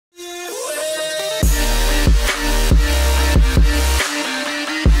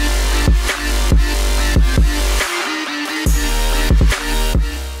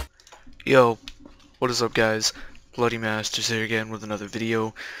Yo, what is up guys? Bloodymasterz here again with another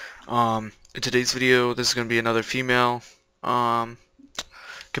video. In today's video, this is going to be another female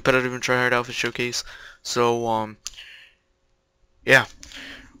competitive and tryhard outfit showcase. So, yeah.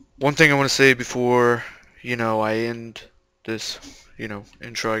 One thing I want to say before, I end this,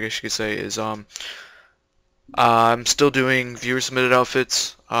 intro, I guess you could say, is, I'm still doing viewer submitted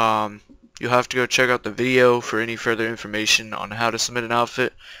outfits. You'll have to go check out the video for any further information on how to submit an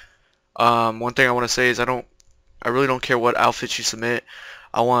outfit. One thing I want to say is I really don't care what outfits you submit.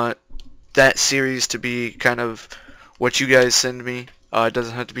 I want that series to be kind of what you guys send me. It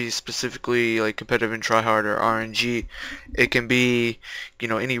doesn't have to be specifically like competitive and tryhard or RNG. It can be,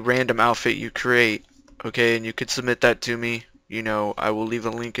 any random outfit you create, okay, and you could submit that to me. I will leave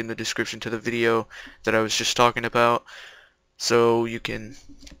a link in the description to the video that I was just talking about, so you can,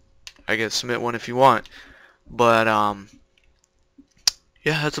 I guess, submit one if you want. But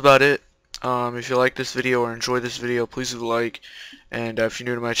yeah, that's about it. If you like this video or enjoy this video, please leave a like, and if you're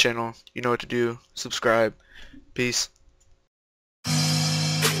new to my channel, you know what to do. Subscribe. Peace.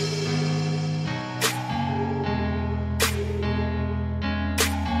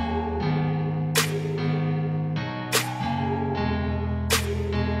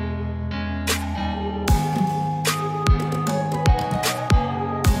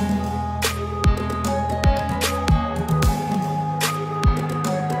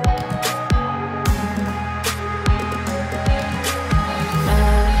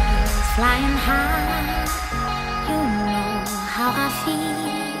 Flying high, you know how I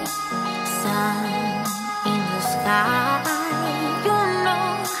feel. Sun in the sky, you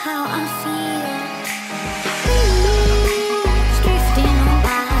know how I feel.